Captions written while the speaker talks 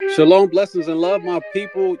Shalom, blessings, and love, my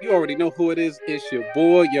people. You already know who it is. It's your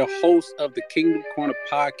boy, your host of the Kingdom Corner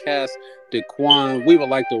podcast, Daquan. We would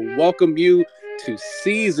like to welcome you to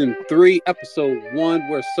season 3, episode 1.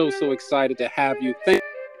 We're so excited to have you. Thank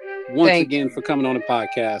you once Thank again you. for coming on the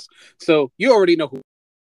podcast. So you already know who. I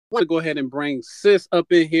want to go ahead and bring Sis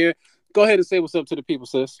up in here. Go ahead and say what's up to the people,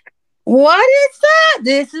 Sis. What is that?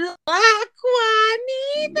 This is La What?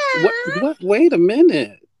 Juanita. What? Wait a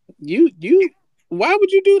minute. You. Why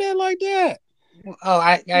would you do that like that? Oh,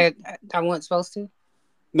 I wasn't supposed to.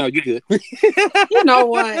 No, you good. You know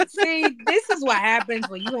what? See, this is what happens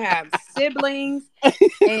when you have siblings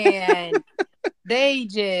and they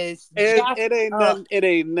just jack It ain't up. nothing. It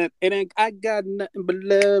ain't nothing. It ain't. I got nothing but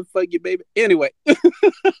love for you, baby. Anyway,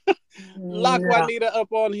 La No. Juanita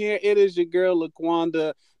up on here. It is your girl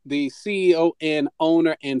Laquanda, the CEO and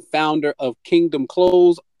owner and founder of Kingdom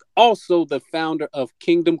Clothes, also the founder of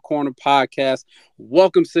Kingdom Corner Podcast.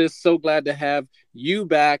 Welcome, sis. So glad to have you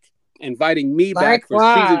back. Inviting me back for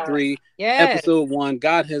season Likewise. 3, Yes. episode 1.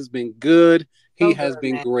 God has been good. He So has good,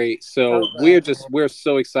 been man. great. So So good. we're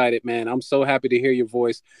so excited, man. I'm so happy to hear your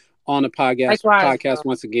voice on the Likewise, podcast bro.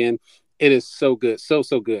 once again. It is so good. So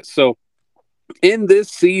good. So in this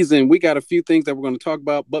season, we got a few things that we're going to talk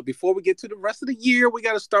about. But before we get to the rest of the year, we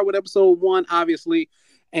got to start with episode 1, obviously.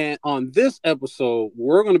 And on this episode,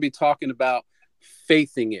 we're going to be talking about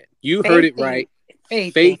faithing it. You heard it Faithing. right.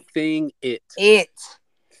 Faithing. Faithing it. It.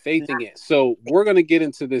 Faithing it. So we're going to get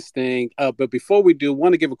into this thing. But before we do,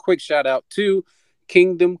 want to give a quick shout out to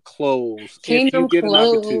Kingdom Clothes. If you Kingdom get an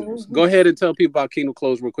opportunity, clothes. go ahead and tell people about Kingdom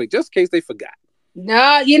Clothes real quick, just in case they forgot.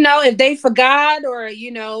 No, if they forgot or,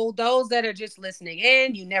 those that are just listening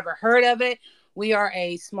in, you never heard of it. We are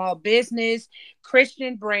a small business,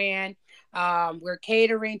 Christian brand. We're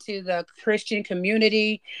catering to the Christian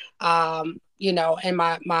community. And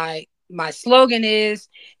my slogan is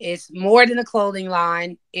it's more than a clothing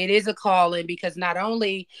line. It is a calling because not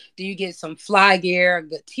only do you get some fly gear, a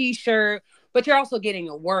good t-shirt, but you're also getting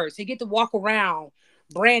a word. So you get to walk around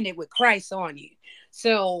branded with Christ on you.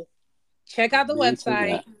 So check out the Amen to website,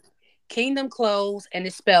 that. Kingdom Clothes, and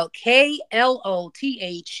it's spelled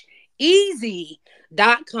Klothe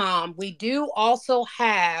easy.com. We do also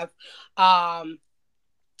have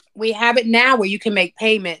we have it now where you can make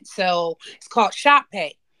payments. So it's called Shop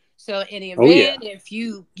Pay. So in the Oh yeah. event if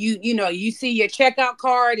you see your checkout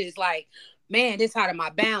card is like, man, this out of my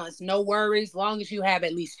balance, no worries. As long as you have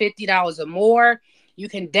at least $50 or more, you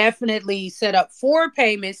can definitely set up 4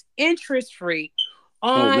 payments interest free Oh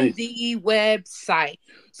on man, the website.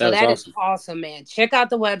 So that is that is awesome. awesome, man. Check out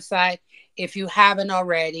the website if you haven't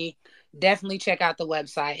already. Definitely check out the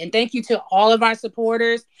website. And thank you to all of our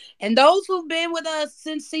supporters and those who've been with us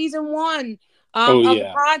since season 1 Oh of the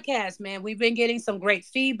yeah. podcast, man. We've been getting some great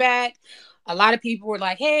feedback. A lot of people were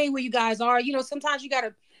like, hey, where you guys are. Sometimes you got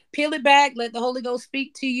to peel it back, let the Holy Ghost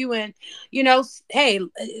speak to you. And, hey,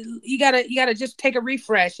 you gotta just take a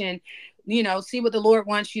refresh and, see what the Lord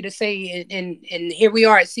wants you to say. And here we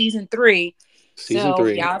are at season 3. Season So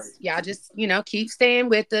 3. y'all just, keep staying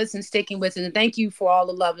with us and sticking with us. And thank you for all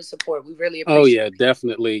the love and support. We really Oh appreciate yeah,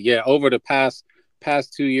 definitely. Yeah, over the past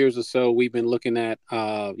 2 years or so, we've been looking at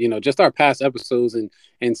just our past episodes and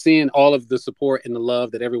seeing all of the support and the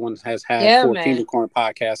love that everyone has it. had Yeah, for man. Kingdom Corner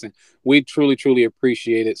Podcast, and we truly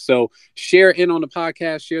appreciate it. So share in on the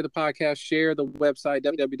podcast, share the podcast, share the website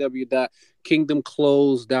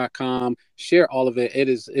www.kingdomclothes.com. Share all of it. It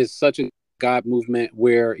is such a God movement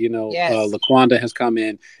where Yes. Laquanda has come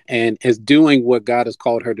in and is doing what God has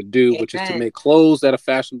called her to do, which is to Amen. make clothes that are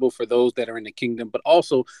fashionable for those that are in the kingdom, but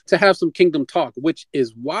also to have some kingdom talk, which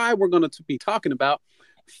is why we're going to be talking about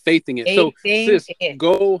faithing it. So, Faithing sis, it.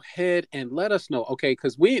 go ahead and let us know, okay?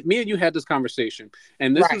 Because me and you had this conversation,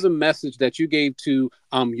 and this Right. is a message that you gave to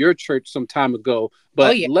your church some time ago. Oh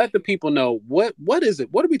But yeah. let the people know what is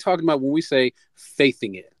it? What are we talking about when we say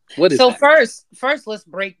faithing it? What is So that? first let's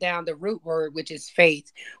break down the root word, which is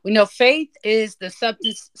faith. We know faith is the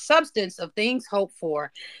substance of things hoped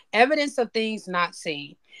for, evidence of things not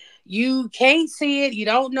seen. You can't see it, you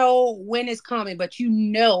don't know when it's coming, but you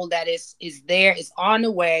know that it's there, it's on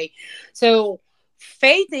the way. So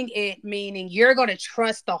faithing it meaning you're going to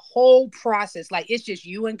trust the whole process, like it's just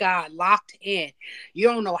you and God locked in. You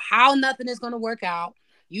don't know how nothing is going to work out.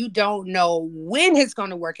 You don't know when it's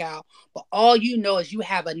going to work out, but all you know is you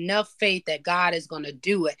have enough faith that God is going to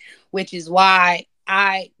do it, which is why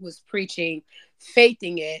I was preaching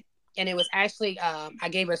faithing it. And it was actually, I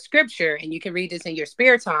gave a scripture, and you can read this in your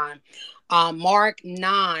spare time. Mark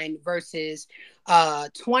 9, verses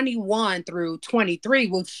 21 through 23,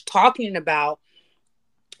 which talking about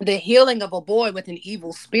the healing of a boy with an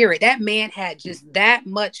evil spirit. That man had just that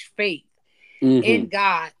much faith Mm-hmm. in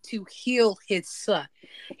God to heal his son.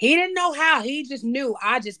 He didn't know how. He just knew,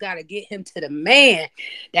 I just got to get him to the man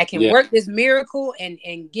that can Yeah. work this miracle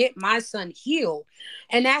and get my son healed.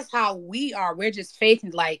 And that's how we are. We're just faith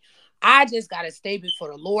and like, I just got to stay before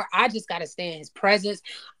the Lord. I just got to stay in his presence.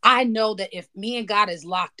 I know that if me and God is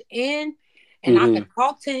locked in and I Mm-hmm. can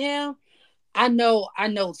talk to him, I know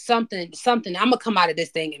something. I'm gonna come out of this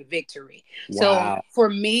thing in victory. So Wow. for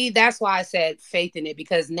me, that's why I said faith in it,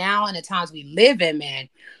 because now in the times we live in, man,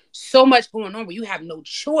 so much going on where you have no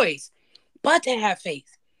choice but to have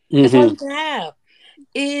faith. That's all Mm-hmm. you can have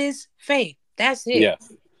is faith. That's it. Yeah.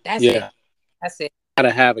 That's it. Yeah. That's it.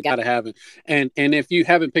 Gotta have it. Yeah. Gotta have it. And if you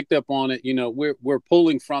haven't picked up on it, we're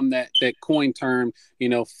pulling from that coin term,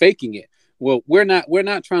 faking it. Well, we're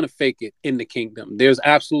not trying to fake it in the kingdom. There's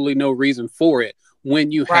absolutely no reason for it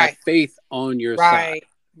when you have Right. faith on your side. Right.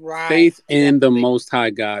 Right. Faith in the Exactly. Most High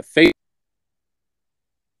God. Faith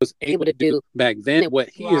was able Able to to do do. back then what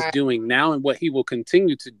He is Right. doing now and what He will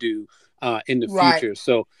continue to do in the Right. future.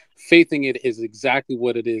 So faithing it is exactly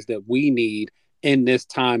what it is that we need in this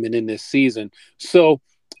time and in this season. So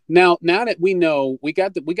now that we know, we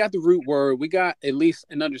got the root word, we got at least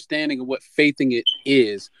an understanding of what faithing it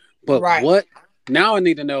is. But Right. what now I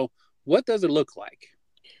need to know, what does it look like?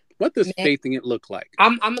 What does Man, faithing it look like?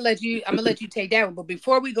 I'm gonna let you take that one. But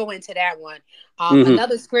before we go into that one, Mm-hmm.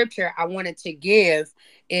 another scripture I wanted to give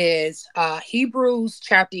is Hebrews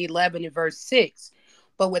chapter 11 and verse 6.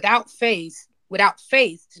 But without faith,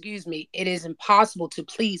 excuse me, it is impossible to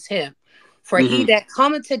please him. For he Mm-hmm. that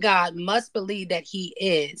cometh to God must believe that he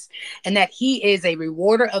is, and that he is a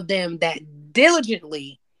rewarder of them that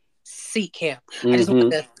diligently seek him. I just Mm-hmm.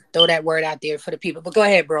 wanted to throw that word out there for the people. But go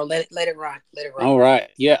ahead, bro. Let it run. Let it run. All right.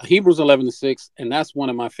 Yeah. Hebrews 11:6. And that's one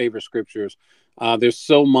of my favorite scriptures. There's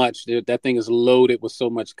so much that thing is loaded with so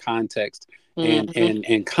much context and, Mm-hmm.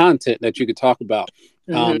 and content that you could talk about.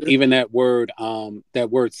 Mm-hmm. Even that word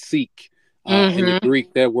seek, in the Mm-hmm.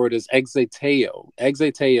 Greek, that word is exateo.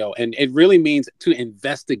 And it really means to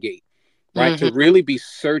investigate, right? To Mm-hmm. really be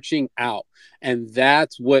searching out. And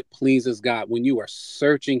that's what pleases God, when you are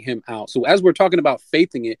searching him out. So as we're talking about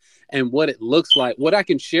faithing it and what it looks like, what I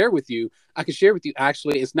can share with you,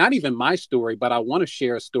 actually, it's not even my story, but I want to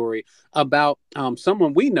share a story about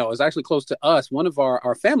someone we know is actually close to us, one of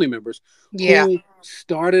our family members, Yeah. who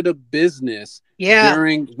started a business Yeah.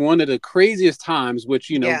 during one of the craziest times,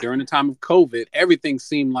 which, Yeah. during the time of COVID, everything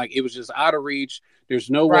seemed like it was just out of reach.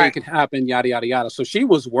 There's no way it Right. could happen, yada, yada, yada. So she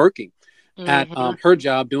was working at Mm-hmm. her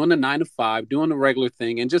job, doing the 9 to 5, doing the regular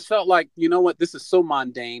thing, and just felt like, you know what, this is so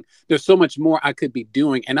mundane. There's so much more I could be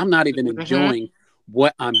doing, and I'm not even Mm-hmm. enjoying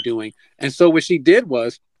what I'm doing. And so what she did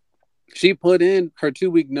was she put in her 2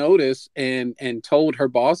 week notice and told her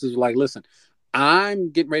bosses, like, listen, I'm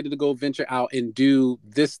getting ready to go venture out and do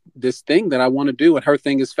this thing that I want to do. And her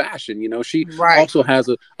thing is fashion. She Right. also has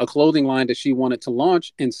a clothing line that she wanted to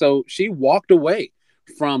launch. And so she walked away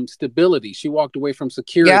from stability. She walked away from Yep.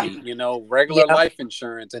 security, regular Yep. life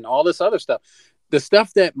insurance and all this other stuff. The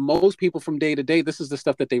stuff that most people from day to day, this is the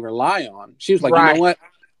stuff that they rely on. She was like, you know Right. what?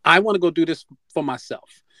 I want to go do this for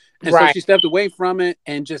myself. And so Right. she stepped away from it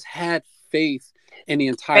and just had faith in the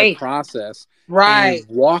entire Faith. process and Right.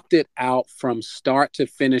 walked it out from start to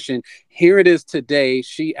finish. And here it is today.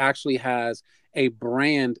 She actually has a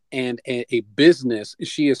brand and a business.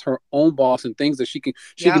 She is her own boss, and things that she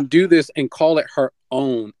Yep. can do this and call it her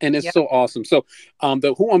own. And it's Yep. so awesome. So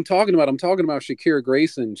the who I'm talking about Shakira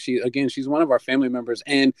Grayson. She's one of our family members,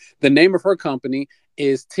 and the name of her company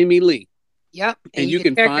is Timmy Lee. Yep. And And you you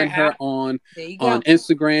can can check her find her out. on There you on go.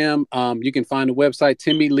 Instagram. You can find the website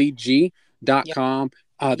Yep. timmyleeg.com.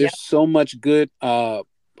 Yep. There's so much good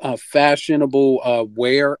fashionable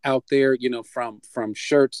wear out there, from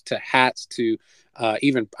shirts to hats to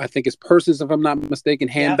even, I think it's purses, if I'm not mistaken,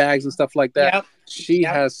 Yep. handbags and stuff like that. Yep. She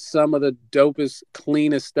Yep. has some of the dopest,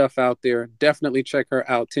 cleanest stuff out there. Definitely check her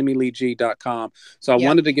out, timmyleeg.com. So I Yep.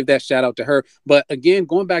 wanted to give that shout out to her. But again,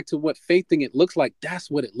 going back to what faithing it looks like,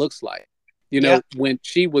 that's what it looks like. Yep. When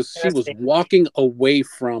she That's was it. walking away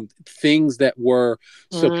from things that were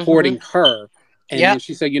Mm-hmm. supporting her, and then Yep.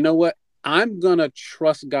 she said, you know what, I'm gonna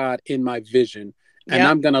trust God in my vision, and Yep.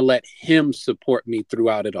 I'm gonna let him support me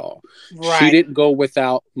throughout it all. She Right. didn't go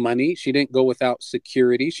without money, she didn't go without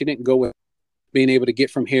security, she didn't go with being able to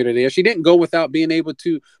get from here to there, she didn't go without being able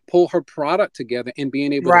to pull her product together and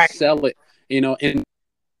being able to Right. sell it, and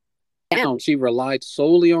down. She relied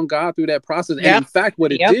solely on God through that process. And in Yep. fact,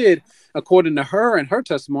 what it Yep. did, according to her and her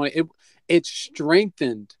testimony, it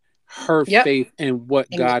strengthened her Yep. faith in what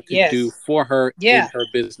And God could do yes. for her in Yeah. her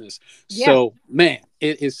business. Yeah. So, man,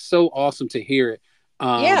 it is so awesome to hear it.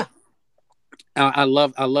 Um, Yeah. I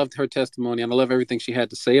loved her testimony, and I love everything she had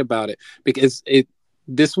to say about it, because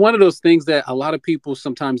this one of those things that a lot of people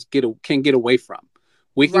sometimes can get away from.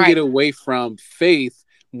 We can get Right. away from faith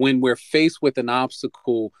when we're faced with an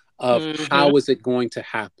obstacle of Mm-hmm. how is it going to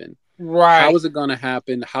happen? How Right. is it going to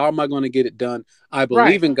happen? How am I going to get it done? I Right.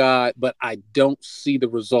 believe in God, but I don't see the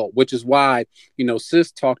result, which is why,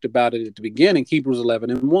 sis talked about it at the beginning, Hebrews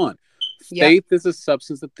 11:1. Yep. Faith is a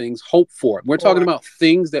substance of things hoped for. We're talking Or about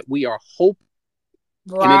things that we are hoping,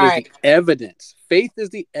 and it is right. the evidence. Faith is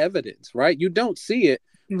the evidence, right? You don't see it,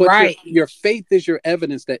 but your Right. your faith is your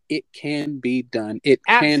evidence that it can be done. It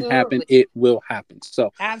can happen. Absolutely. It will happen.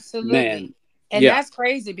 So, Absolutely. man, And yeah. that's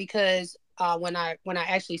crazy because when I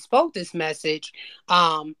actually spoke this message,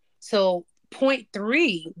 so point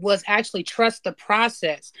three was actually trust the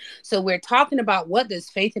process. So we're talking about what does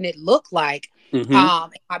faith in it look like. Mm-hmm.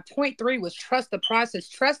 My point three was trust the process.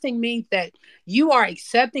 Trusting means that you are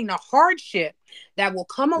accepting the hardship that will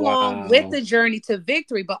come along with Wow. the journey to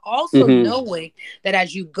victory, but also Mm-hmm. knowing that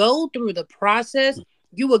as you go through the process,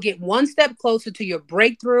 you will get one step closer to your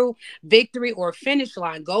breakthrough, victory, or finish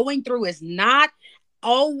line. Going through is not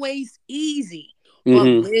always easy, but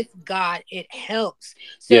Mm-hmm. with God, it helps.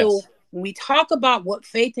 So Yes. when we talk about what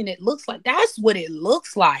faith in it looks like, that's what it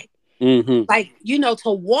looks like. Mm-hmm. Like,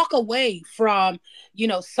 to walk away from,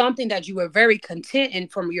 something that you were very content in,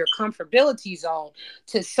 from your comfortability zone,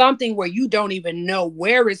 to something where you don't even know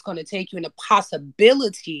where it's going to take you and the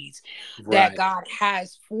possibilities that Right. God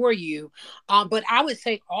has for you. But I would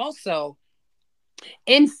say also,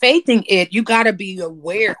 in faithing it, you got to be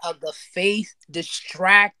aware of the faith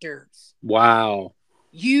distractors. Wow.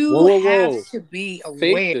 Whoa, You whoa, have whoa. to be Faith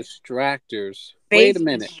aware. distractors. Wait a Faith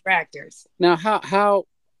minute. distractors. Now,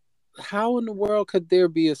 how in the world could there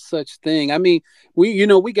be a such thing? I mean,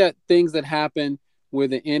 we got things that happen where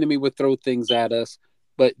the enemy would throw things at us,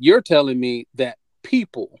 but you're telling me that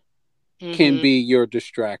people can Hmm. be your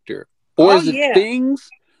distractor, or Oh is it yeah. things,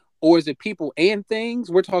 or is it people and things?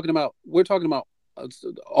 We're talking about uh,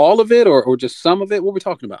 all of it, or just some of it. What we're we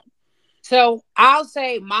talking about? So I'll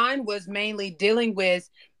say mine was mainly dealing with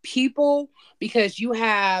people, because you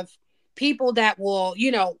have people that will,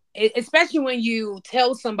 especially when you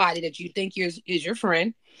tell somebody that you think is your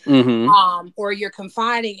friend, Mm-hmm. or you're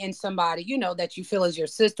confiding in somebody, that you feel is your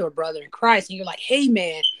sister or brother in Christ, and you're like, hey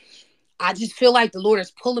man, I just feel like the Lord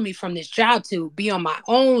is pulling me from this job to be on my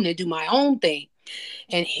own and do my own thing.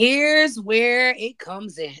 And here's where it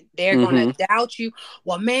comes in. They're gonna Mm-hmm. doubt you.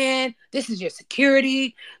 Well, man, this is your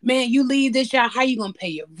security. Man, you leave this job, how you gonna pay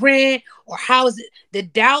your rent? Or how is it? The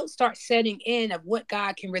doubt starts setting in of what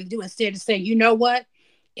God can really do, instead of saying, you know what?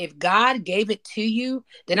 If God gave it to you,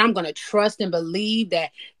 then I'm going to trust and believe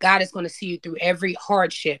that God is going to see you through every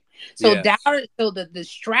hardship. So doubt, Yes. so the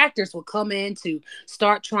distractors will come in to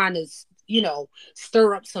start trying to,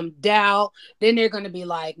 stir up some doubt. Then they're going to be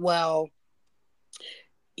like, well,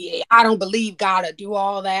 yeah, I don't believe God will do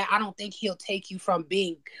all that. I don't think he'll take you from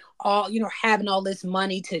being all, having all this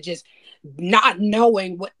money to just not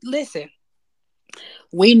knowing what. Listen,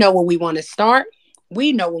 we know when we want to start,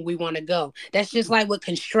 we know when we want to go. That's just like with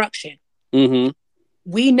construction. Mm-hmm.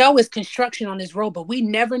 We know it's construction on this road, but we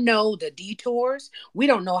never know the detours. We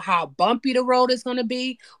don't know how bumpy the road is going to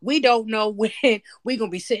be. We don't know when we're going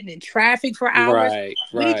to be sitting in traffic for hours. Right.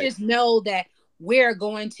 We Right. just know that we're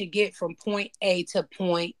going to get from point A to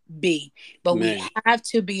point B. But we Man. have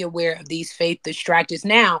to be aware of these faith distractors.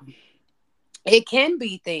 Now, it can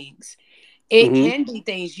be things. It Mm-hmm. can be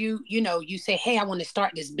things you say, hey, I want to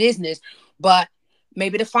start this business, but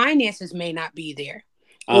maybe the finances may not be there.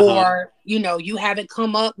 Uh-huh. Or, you haven't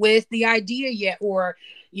come up with the idea yet, or,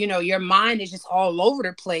 your mind is just all over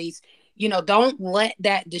the place. Don't let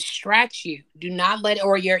that distract you. Do not let it,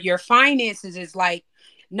 or your finances is like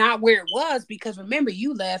not where it was, because remember,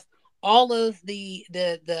 you left all of the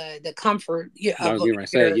comfort I of was gonna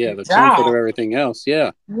say, your yeah, the comfort of job. everything else.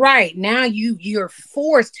 Yeah. Right. Now you're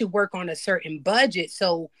forced to work on a certain budget.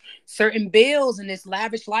 So certain bills in this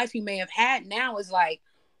lavish life you may have had now is like,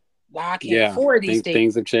 wow, I can't Yeah. afford these things.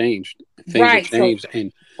 Things have changed. Things have Right. So changed.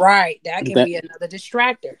 And right, that can that be another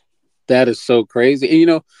distractor. that is so crazy.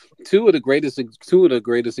 And two of the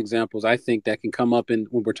greatest examples I think that can come up in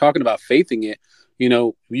when we're talking about faithing it,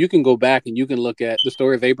 you can go back and you can look at the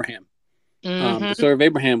story of Abraham. The Mm-hmm. story of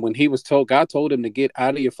Abraham, when he was told, God told him to get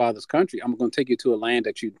out of your father's country. I'm going to take you to a land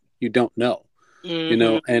that you don't know,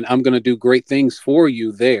 Mm-hmm. and I'm going to do great things for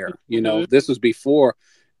you there. Mm-hmm. This was before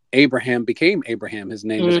Abraham became Abraham. His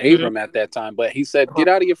name was Mm-hmm. Abram at that time, but he said, get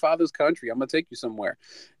out of your father's country. I'm going to take you somewhere.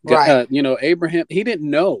 Right. Abraham, he didn't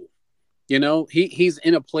know. You know, he's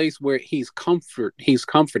in a place where he's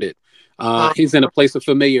comforted. Uh, He's in a place of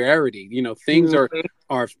familiarity. You know, things are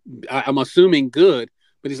I'm assuming good,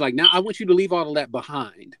 but he's like, now I want you to leave all of that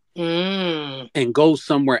behind and go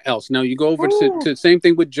somewhere else. Now you go over to the same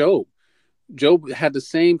thing with Job. Job had the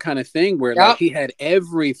same kind of thing where like Yep. he had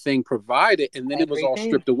everything provided and then it was all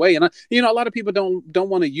stripped away. And you know, a lot of people don't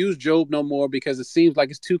want to use Job no more because it seems like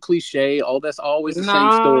it's too cliche. Oh, that's always the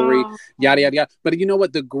same story, yada yada yada. But you know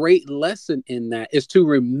what? The great lesson in that is to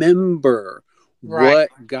remember what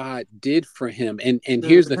God did for him. And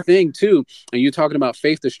here's the thing too. And you're talking about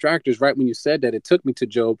faith distractors, right? When you said that, it took me to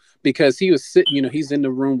Job because he was sitting, you know, he's in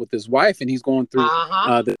the room with his wife and he's going through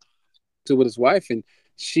with his wife, and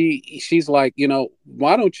she's like, you know,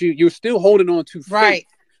 why don't you're still holding on to faith.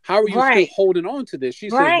 How are you still holding on to this? She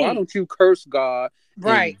says, why don't you curse God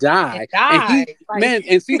and die? And he, man,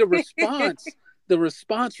 and see the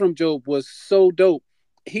response from Job was so dope.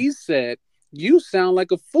 He said, you sound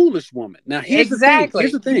like a foolish woman. Now here's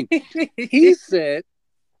the thing. He said,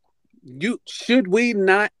 should we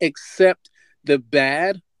not accept the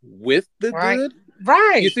bad with the good?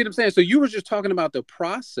 Right. You see what I'm saying? So you were just talking about the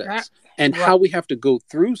process and how we have to go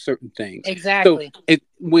through certain things. Exactly. So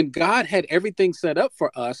when God had everything set up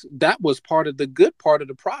for us, that was part of the good part of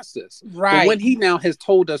the process. Right. But when he now has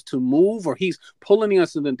told us to move, or he's pulling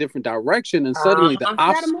us in a different direction, and suddenly the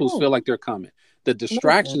obstacles feel like they're coming, the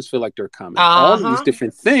distractions feel like they're coming, all of these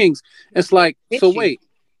different things. It's like, so wait,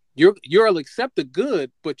 you'll accept the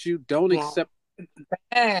good, but you don't accept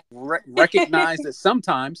recognize that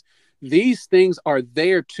sometimes these things are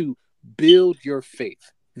there to build your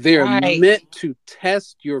faith. They're meant to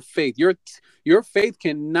test your faith. Your faith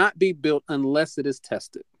cannot be built unless it is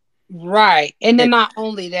tested. Right. And then not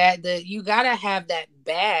only that, you gotta have that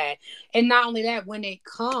bad. And not only that, when it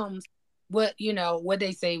comes, what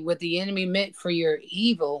they say, what the enemy meant for your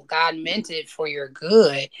evil, God meant it for your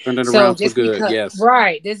good. Turn it around for good. Yes.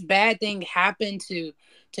 Right. This bad thing happened to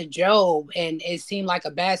Job, and it seemed like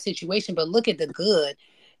a bad situation, but look at the good.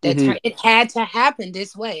 It had to happen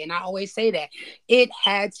this way. And I always say that it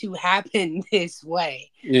had to happen this way.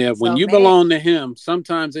 Yeah, when you belong to him,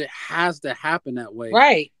 sometimes it has to happen that way.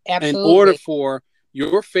 Right. Absolutely. In order for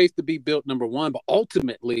your faith to be built, number one, but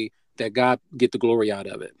ultimately that God get the glory out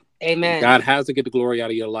of it. Amen. God has to get the glory out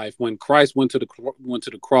of your life. When Christ went to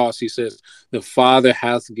the cross, he says, the Father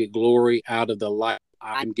has to get glory out of the life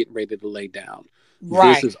I'm getting ready to lay down.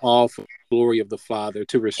 This is all for the glory of the Father,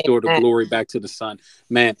 to restore the glory back to the Son.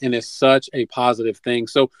 Man, and it's such a positive thing.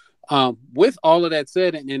 So with all of that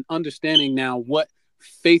said, and understanding now what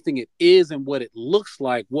faithing it is and what it looks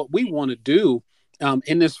like, what we want to do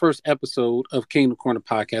in this first episode of Kingdom Corner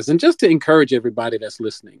Podcast, and just to encourage everybody that's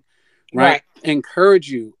listening, right?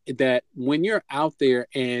 Encourage you that when you're out there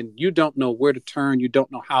and you don't know where to turn, you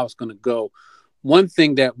don't know how it's going to go, one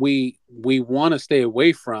thing that we want to stay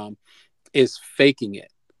away from is faking it,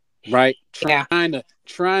 right? Trying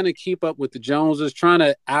to keep up with the Joneses, trying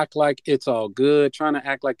to act like it's all good, trying to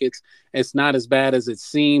act like it's not as bad as it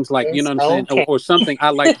seems, like, you know what I'm saying? Or something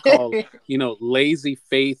I like to call, lazy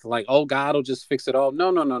faith, like, oh, God will just fix it all.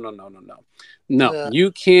 No.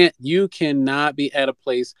 You cannot be at a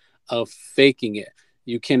place of faking it.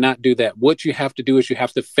 You cannot do that. What you have to do is you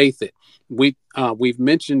have to faith it. We've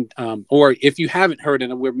mentioned, or if you haven't heard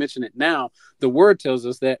it, and we're mentioning it now, the word tells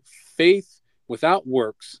us that faith without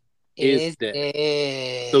works is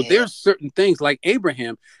dead. So there's certain things like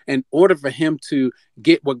Abraham, in order for him to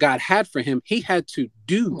get what God had for him, he had to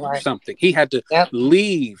do something. He had to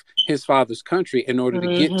leave his father's country in order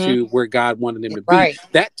to get to where God wanted him to be.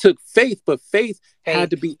 That took faith, but faith had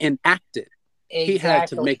to be enacted. He had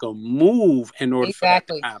to make a move in order for that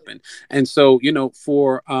to happen. And so,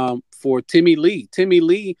 for Timmy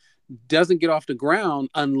Lee doesn't get off the ground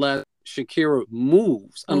unless Shakira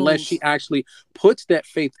moves, unless she actually puts that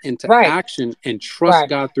faith into action and trusts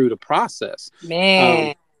God through the process.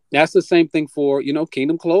 Man, that's the same thing for,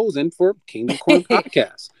 Kingdom Close and for Kingdom Corn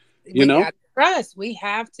Podcast. We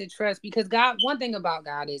have to trust, because God, one thing about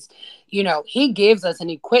God is, he gives us and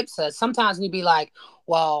equips us. Sometimes we be like,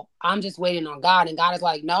 well, I'm just waiting on God. And God is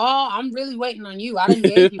like, no, I'm really waiting on you. I done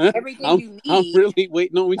gave you everything you need. I'm really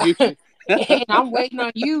waiting on you. And I'm waiting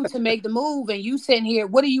on you to make the move. And you sitting here,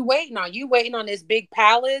 what are you waiting on? You waiting on this big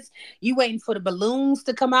palace? You waiting for the balloons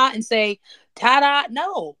to come out and say, ta-da?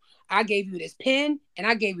 No. I gave you this pen and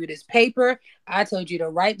I gave you this paper. I told you to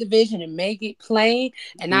write the vision and make it plain.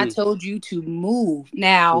 And I told you to move.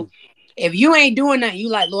 Now, if you ain't doing that, you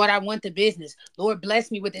like, Lord, I want the business. Lord, bless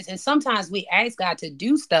me with this. And sometimes we ask God to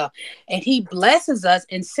do stuff and he blesses us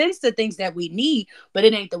and sends the things that we need, but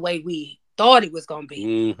it ain't the way we thought it was going to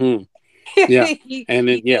be. Yeah. You And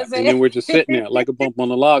then, know yeah. what I'm And then we're just sitting saying? there like a bump on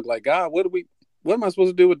the log, like, God, what am I supposed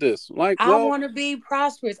to do with this? Like, I well, want to be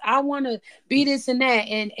prosperous. I want to be this and that.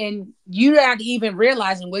 And you're not even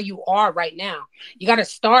realizing where you are right now. You got to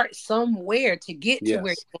start somewhere to get to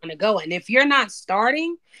where yes, you want to go. And if you're not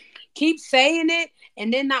starting, keep saying it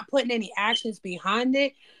and then not putting any actions behind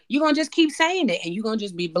it, you're going to just keep saying it and you're going to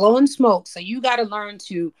just be blowing smoke. So you got to learn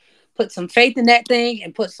to put some faith in that thing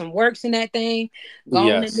and put some works in that thing. Go on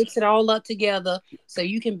and yes. mix it all up together so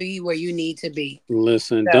you can be where you need to be.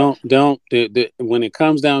 Listen, So when it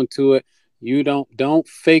comes down to it, you don't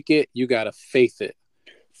fake it. You gotta faith it.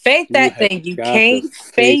 faith You that have thing. You got to can't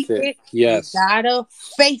faith fake it. it. You Yes, gotta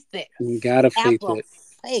faith it. you gotta Have faith a it.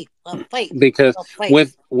 faith, a faith, Because a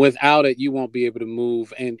faith. without it you won't be able to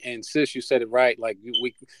move. And sis, you said it right. Like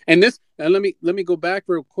we and this and let me go back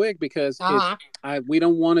real quick, because it Uh-huh. I we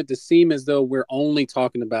don't want it to seem as though we're only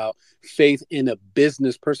talking about faith in a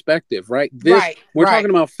business perspective, right? This Right, we're right. talking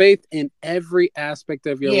about faith in every aspect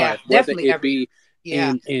of your Yeah, life, whether definitely it every. be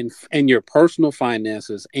Yeah, in your personal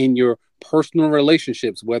finances, in your personal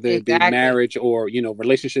relationships, whether it be exactly. marriage, or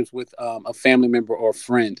relationships with a family member or a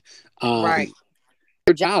friend, Right,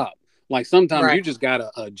 your job. Like sometimes you right. just got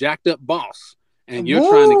a jacked up boss, and you're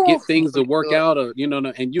trying to Woo! get things to Don't work do it. out, or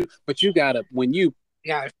and but you gotta, when you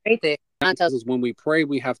Yeah, faith it. tells us, when we pray,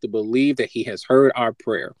 we have to believe that he has heard our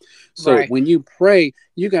prayer. So Right. when you pray,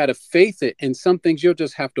 you got to faith it. And some things you'll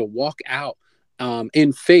just have to walk out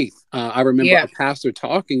in faith. I remember Yeah. a pastor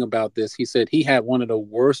talking about this. He said he had one of the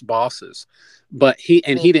worst bosses, but he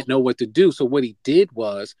didn't know what to do. So what he did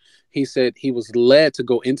was, he said he was led to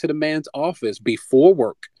go into the man's office before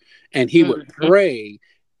work, and he would Mm-hmm. pray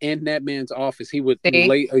in that man's office. See, He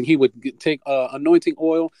would take anointing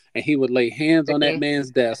oil, and he would lay hands on that see,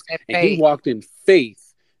 man's that's desk, that and he faith. walked in faith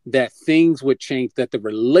that things would change, that the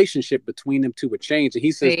relationship between them two would change. And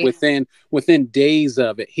he says See, within days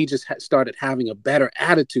of it, he just started having a better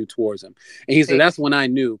attitude towards him. And he said, see, that's when I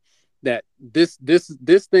knew that this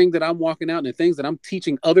thing that I'm walking out, and the things that I'm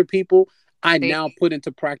teaching other people, I see, now put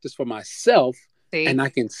into practice for myself, see. and I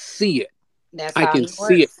can see it. That's I how can he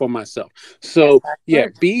see it works. for myself. That's So how he yeah,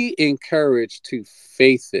 works. be encouraged to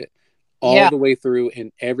faith it all Yeah, the way through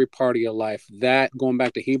in every part of your life. That, going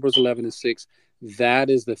back to Hebrews 11:6, that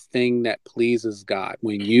is the thing that pleases God,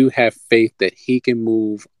 when you have faith that he can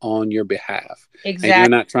move on your behalf, and you're exactly.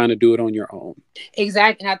 not trying to do it on your own.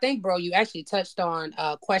 Exactly. And I think, bro, you actually touched on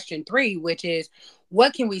question 3, which is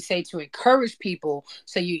what can we say to encourage people?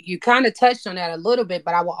 So you kind of touched on that a little bit,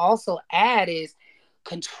 but I will also add is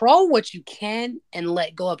control what you can and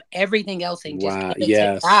let go of everything else and just Wow. give it to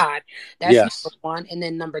Yes. God. That's number Yes. one. And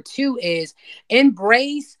then number 2 is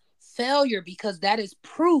embrace failure, because that is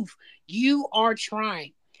proof you are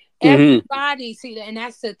trying. Mm-hmm. Everybody see that, and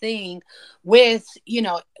that's the thing with,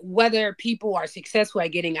 whether people are successful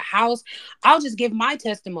at getting a house. I'll just give my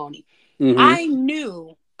testimony. Mm-hmm. I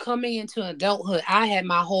knew coming into adulthood, I had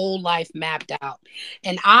my whole life mapped out.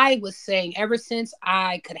 And I was saying, ever since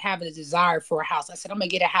I could have a desire for a house, I said, I'm going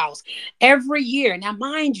to get a house every year. Now,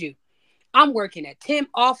 mind you, I'm working at temp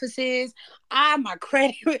offices. My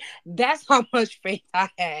credit, that's how much faith I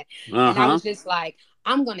had. And I Uh-huh. was just like,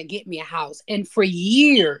 I'm going to get me a house. And for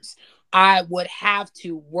years, I would have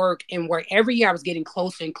to work and work. Every year I was getting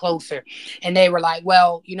closer and closer. And they were like,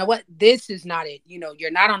 well, you know what? This is not it.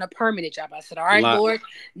 You're not on a permanent job. I said, all right, Lot. Lord,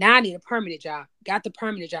 now I need a permanent job. Got the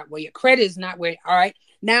permanent job. Well, your credit is not where, all right.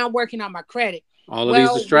 Now I'm working on my credit. All of these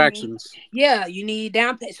Well, distractions. yeah, you need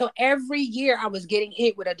down payment. So every year I was getting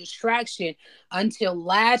hit with a distraction until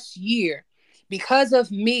last year, because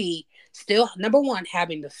of me still, number one,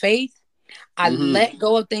 having the faith. I Mm-hmm. let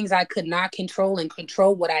go of things I could not control and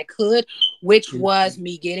control what I could, which was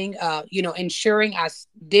me getting, ensuring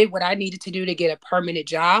did what I needed to do to get a permanent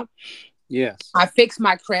job. Yes. I fixed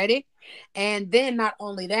my credit. And then not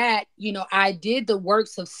only that, I did the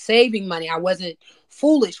works of saving money. I wasn't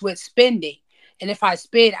foolish with spending. And if I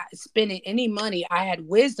spending any money, I had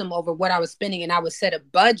wisdom over what I was spending, and I would set a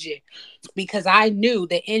budget because I knew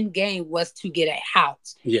the end game was to get a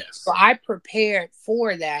house. So Yes. I prepared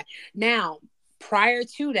for that. Now, prior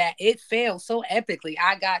to that, it failed so epically.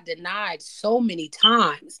 I got denied so many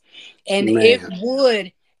times. And it Man.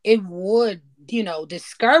 would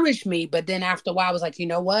discourage me. But then after a while, I was like, you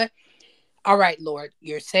know what? All right, Lord,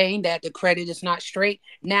 you're saying that the credit is not straight.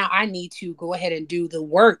 Now I need to go ahead and do the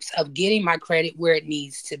works of getting my credit where it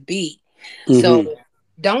needs to be. So Mm-hmm.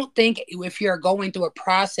 don't think if you're going through a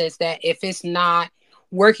process that if it's not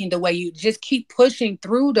working the way you, just keep pushing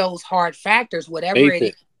through those hard factors, whatever Faith it is.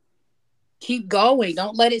 it. Keep going.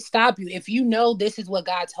 Don't let it stop you. If you know this is what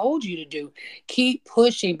God told you to do, keep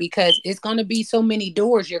pushing, because it's going to be so many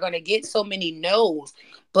doors. You're going to get so many no's,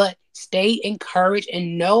 but stay encouraged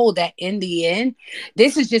and know that in the end,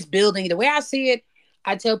 this is just building. The way I see it,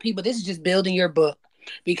 I tell people this is just building your book,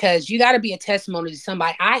 because you got to be a testimony to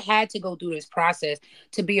somebody. I had to go through this process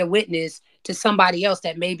to be a witness to somebody else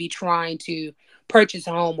that may be trying to purchase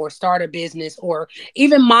a home or start a business, or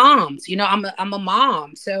even moms. I'm a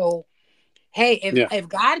mom. So hey, Yeah. if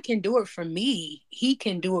God can do it for me, he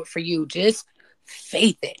can do it for you. Just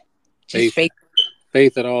faith it. Just faith.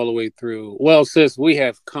 Faith it all the way through. Well, sis, we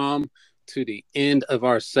have come to the end of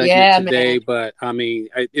our segment today, Man. but I mean,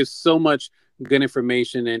 it's so much good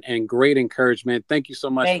information and great encouragement. Thank you so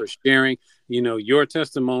much for sharing, your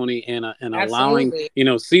testimony and allowing,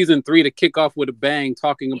 Absolutely. season 3 to kick off with a bang,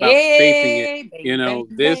 talking about faithing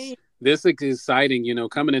it. This is exciting,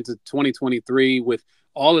 coming into 2023 with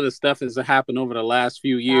all of the stuff that's happened over the last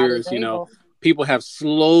few years. People have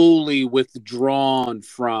slowly withdrawn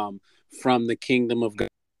from the kingdom of God,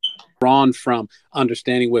 drawn from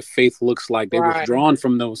understanding what faith looks like. They withdrawn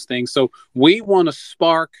from those things. So we want to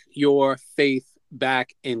spark your faith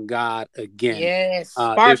back in God again. Yes,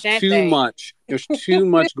 there's too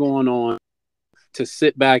much going on to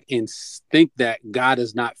sit back and think that God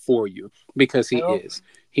is not for you, because he is.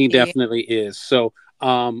 He definitely is. So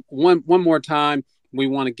one more time, we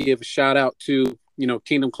want to give a shout out to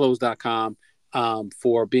kingdomclothes.com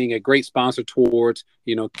for being a great sponsor towards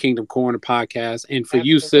Kingdom Corner podcast, and for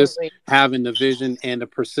you, sis, having the vision and the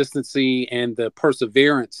persistency and the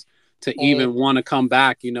perseverance to even want to come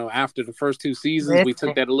back. After the first 2 seasons, we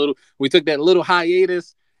took that little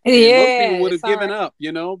hiatus, and most people would have given up.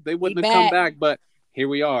 They wouldn't have come back, but here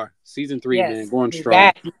we are, season 3, man, going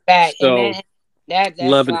strong. Back. So man, that's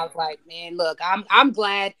what I was like, man. Look, I'm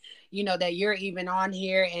glad that you're even on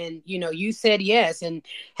here, and you said yes and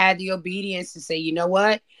had the obedience to say, you know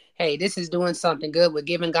what, hey, this is doing something good. We're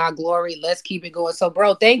giving God glory. Let's keep it going. So,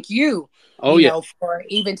 bro, thank you. For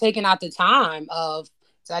even taking out the time of.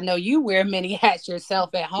 So I know you wear many hats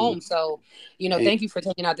yourself at home. So, thank you for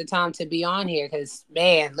taking out the time to be on here. Because,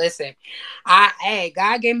 man, listen,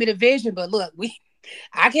 God gave me the vision, but look,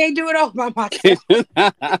 I can't do it all by myself.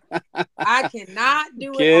 I cannot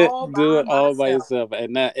do it all by yourself.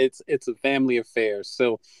 And that it's a family affair.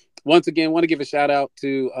 So once again, want to give a shout out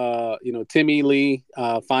to Timmy Lee.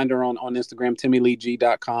 Find her on Instagram,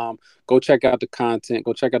 timmyleeg.com. Go check out the content.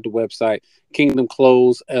 Go check out the website. Kingdom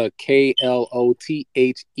Clothes, KLOTHEZ,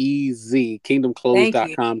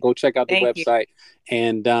 kingdomclothes.com. Go check out the website.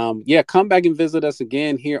 And come back and visit us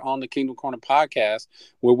again here on the Kingdom Corner podcast,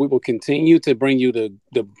 where we will continue to bring you the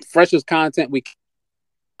freshest content we can,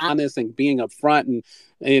 honest and being upfront,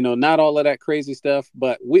 and not all of that crazy stuff,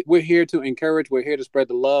 but we're here to encourage. We're here to spread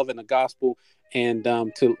the love and the gospel, and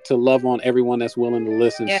to love on everyone that's willing to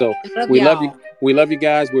listen. So we love you. We love you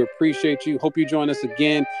guys. We appreciate you. Hope you join us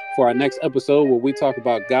again for our next episode, where we talk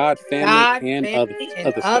about God, family, and other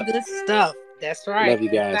stuff. That's right. Love you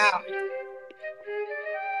guys.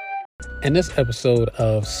 In this episode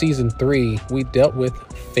of season 3, we dealt with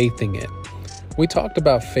faithing it. We talked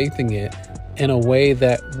about faithing it in a way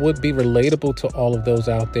that would be relatable to all of those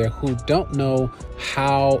out there who don't know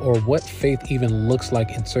how or what faith even looks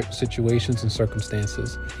like in certain situations and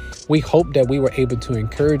circumstances. We hope that we were able to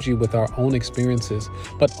encourage you with our own experiences,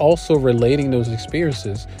 but also relating those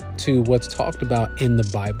experiences to what's talked about in the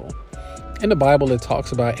Bible. In the Bible, it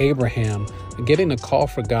talks about Abraham getting a call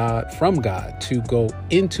from God to go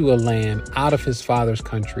into a land out of his father's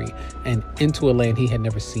country and into a land he had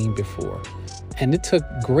never seen before. And it took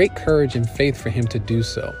great courage and faith for him to do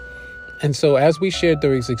so. And so as we shared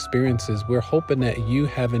those experiences, we're hoping that you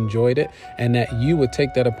have enjoyed it and that you would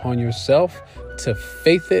take that upon yourself to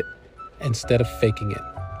faith it instead of faking it.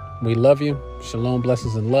 We love you. Shalom,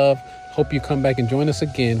 blessings, and love. Hope you come back and join us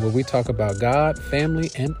again, where we talk about God,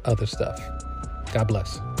 family, and other stuff. God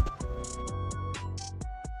bless.